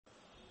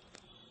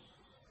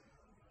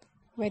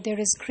Where there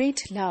is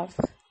great love,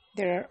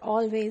 there are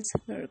always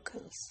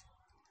miracles.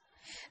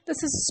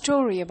 This is a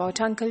story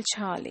about Uncle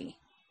Charlie.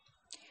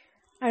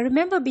 I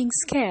remember being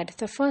scared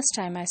the first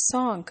time I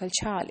saw Uncle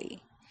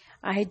Charlie.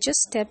 I had just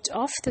stepped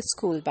off the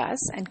school bus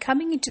and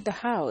coming into the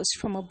house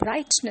from a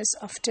brightness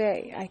of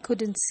day I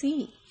couldn't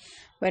see.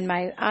 When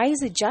my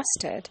eyes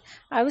adjusted,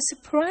 I was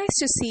surprised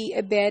to see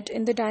a bed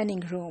in the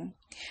dining room.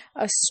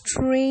 A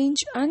strange,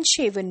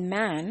 unshaven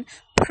man,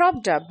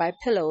 propped up by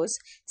pillows,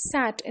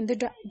 sat in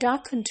the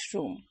darkened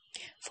room.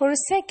 For a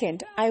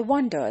second, I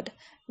wondered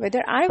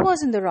whether I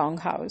was in the wrong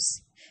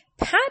house.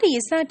 "Patty,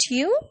 is that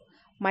you?"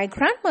 My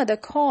grandmother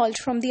called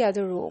from the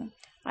other room.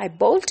 I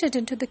bolted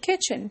into the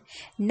kitchen.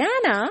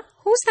 "Nana,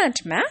 who's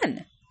that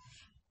man?"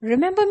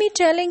 "Remember me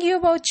telling you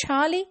about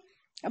Charlie?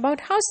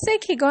 About how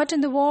sick he got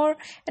in the war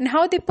and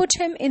how they put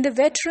him in the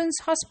Veterans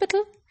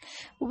Hospital?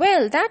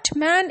 Well, that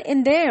man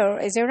in there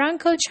is your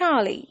Uncle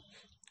Charlie."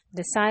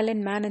 The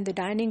silent man in the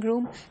dining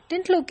room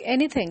didn't look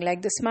anything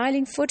like the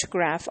smiling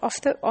photograph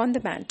on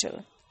the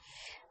mantel.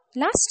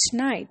 "Last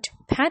night,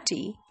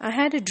 Patty, I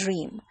had a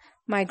dream,"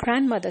 my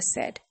grandmother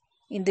said.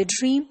 "In the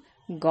dream,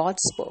 God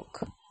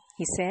spoke.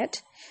 He said,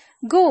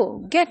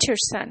 'Go, get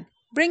your son,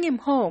 bring him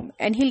home,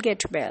 and he'll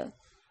get well.'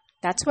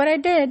 That's what I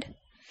did.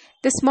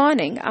 This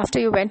morning, after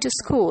you went to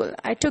school,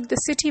 I took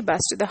the city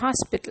bus to the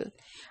hospital.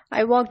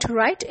 I walked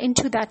right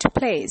into that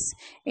place,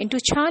 into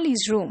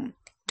Charlie's room,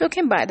 took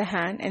him by the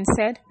hand and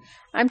said,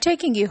 'I'm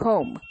taking you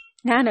home.'"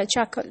 Nana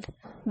chuckled.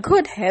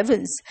 "Good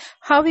heavens,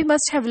 how he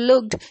must have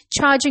looked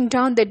charging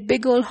down that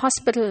big old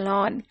hospital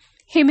lawn.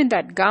 Him in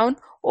that gown,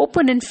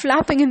 open and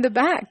flapping in the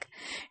back.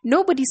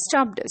 Nobody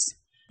stopped us,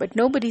 but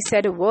nobody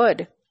said a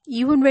word,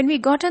 even when we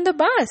got on the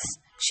bus."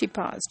 She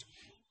paused.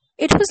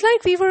 "It was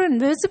like we were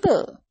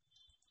invisible."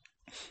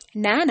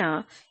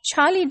 "Nana,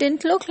 Charlie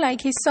didn't look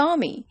like he saw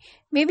me.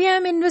 Maybe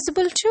I'm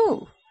invisible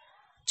too."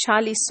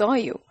 "Charlie saw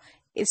you.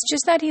 It's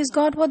just that he's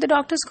got what the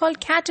doctors call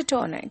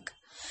catatonic.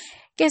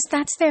 Guess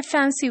that's their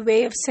fancy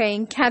way of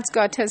saying cat's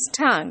got his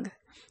tongue."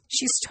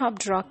 She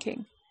stopped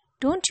rocking.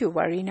 "Don't you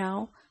worry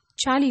now.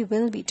 Charlie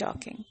will be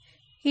talking.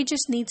 He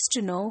just needs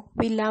to know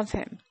we love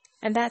him,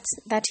 and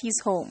that he's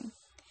home."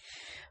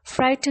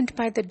 Frightened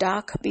by the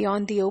dark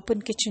beyond the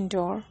open kitchen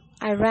door,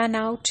 I ran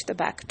out the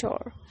back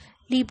door,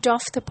 leaped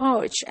off the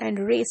porch,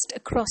 and raced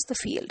across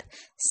the field,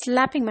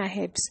 slapping my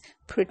hips,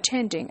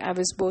 pretending I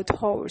was both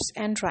horse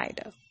and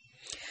rider.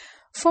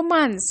 For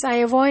months, I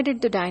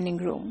avoided the dining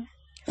room.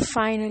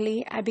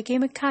 Finally, I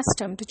became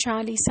accustomed to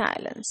Charlie's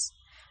silence.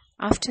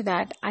 After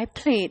that, I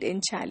played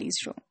in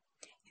Charlie's room.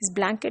 His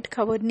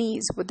blanket-covered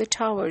knees were the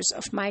towers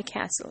of my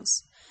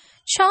castles.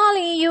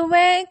 "Charlie, you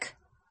awake?"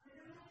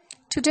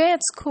 Today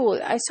at school,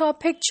 I saw a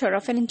picture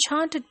of an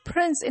enchanted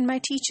prince in my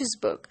teacher's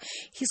book.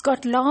 "He's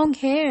got long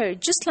hair,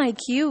 just like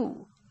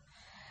you."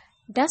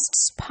 Dust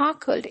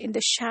sparkled in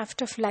the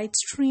shaft of light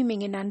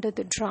streaming in under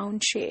the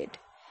drowned shade.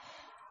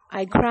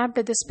 I grabbed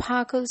at the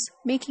sparkles,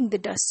 making the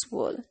dust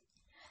swirl.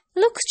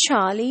 "Look,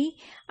 Charlie,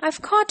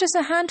 I've caught us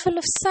a handful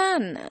of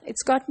sun.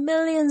 It's got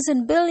millions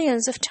and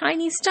billions of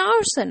tiny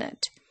stars in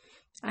it."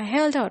 I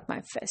held out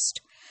my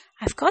fist.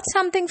 "I've got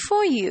something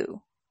for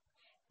you."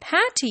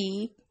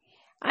 "Patty,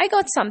 I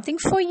got something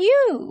for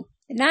you,"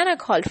 Nana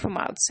called from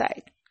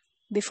outside.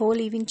 Before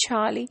leaving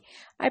Charlie,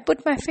 I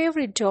put my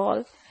favorite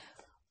doll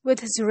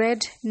with his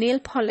red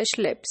nail-polished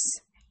lips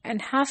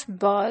and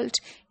half-bald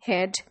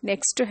head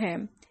next to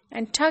him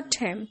and tucked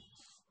them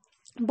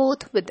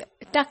both with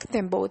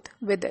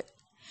it.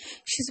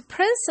 "She's a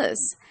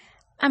princess.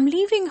 I'm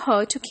leaving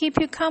her to keep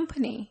you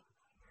company."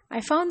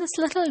 "I found this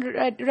little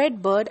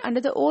red bird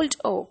under the old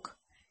oak,"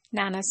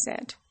 Nana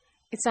said.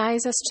 "Its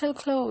eyes are still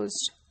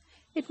closed.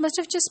 It must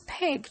have just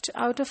peeked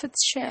out of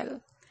its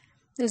shell.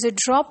 There's a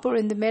dropper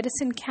in the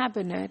medicine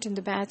cabinet in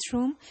the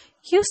bathroom.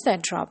 Use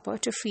that dropper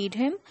to feed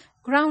him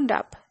ground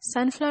up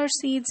sunflower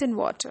seeds and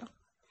water."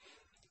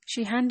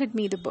 She handed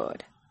me the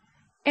bird.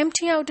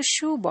 "Empty out a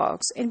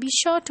shoebox and be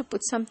sure to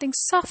put something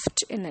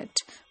soft in it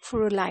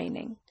for a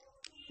lining."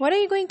 "What are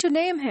you going to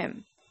name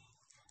him?"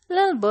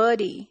 "Little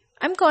Birdie.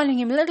 I'm calling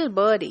him Little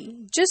Birdie,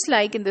 just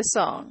like in the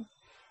song."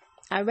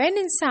 I went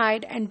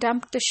inside and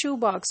dumped the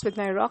shoebox with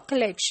my rock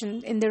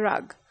collection in the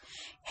rug.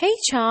 "Hey,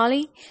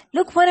 Charlie,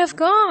 look what I've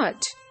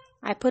got."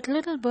 I put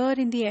Little Bird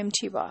in the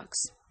empty box.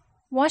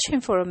 "Watch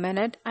him for a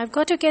minute. I've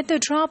got to get the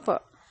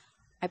dropper."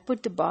 I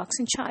put the box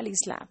in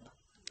Charlie's lap.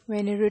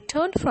 When he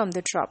returned from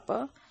the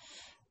dropper,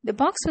 the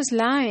box was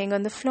lying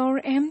on the floor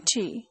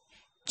empty.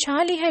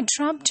 Charlie had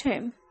dropped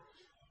him.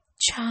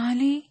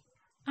 "Charlie,"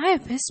 I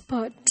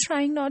whispered,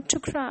 trying not to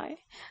cry.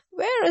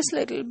 "Where is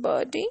Little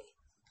Birdie?"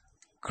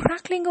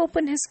 Crackling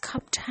open his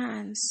cupped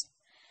hands.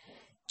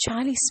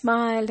 Charlie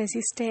smiled as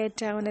he stared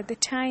down at the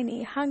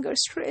tiny,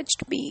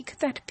 hunger-stretched beak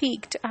that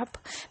peeked up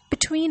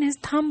between his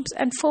thumbs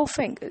and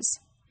forefingers.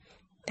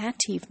 That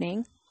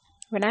evening,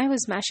 when I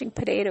was mashing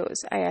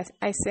potatoes,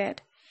 I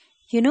said,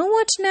 "You know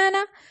what,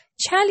 Nana?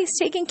 Charlie's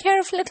taking care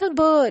of Little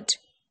Bird."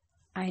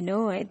 "I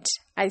know it.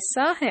 I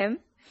saw him.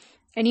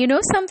 And you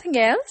know something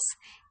else?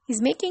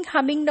 He's making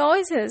humming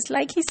noises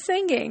like he's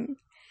singing."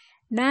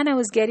 Nana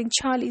was getting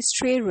Charlie's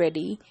tray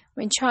ready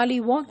when Charlie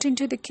walked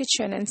into the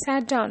kitchen and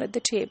sat down at the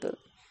table.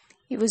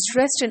 He was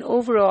dressed in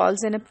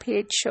overalls and a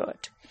plaid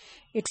shirt.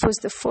 It was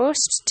the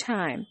first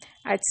time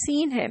I'd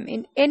seen him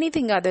in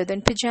anything other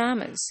than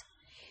pajamas.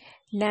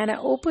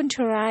 Nana opened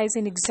her eyes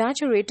in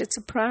exaggerated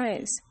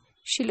surprise.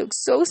 She looked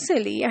so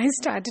silly, I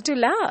started to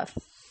laugh.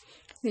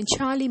 Then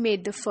Charlie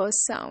made the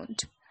first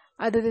sound,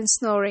 other than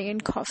snoring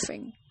and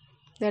coughing,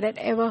 that I'd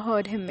ever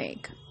heard him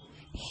make.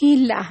 He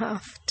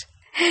laughed.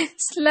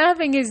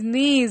 Slapping his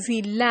knees,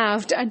 he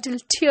laughed until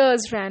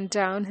tears ran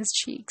down his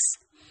cheeks.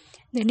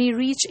 Then he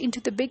reached into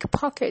the big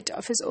pocket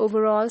of his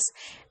overalls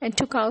and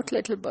took out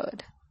Little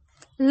Bird.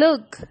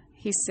 "Look,"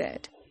 he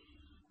said.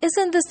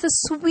 "Isn't this the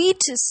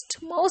sweetest,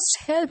 most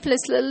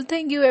helpless little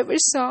thing you ever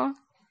saw?"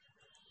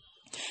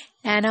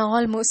 Nana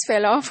almost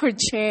fell off her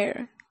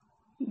chair.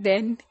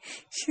 Then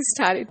she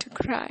started to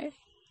cry.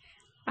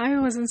 I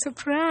wasn't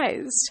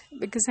surprised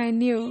because I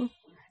knew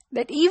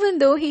that even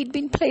though he'd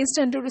been placed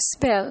under a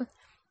spell,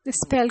 the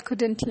spell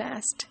couldn't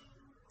last.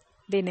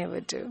 They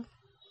never do.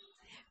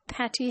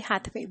 Patty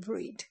Hathaway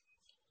Breed.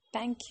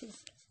 Thank you.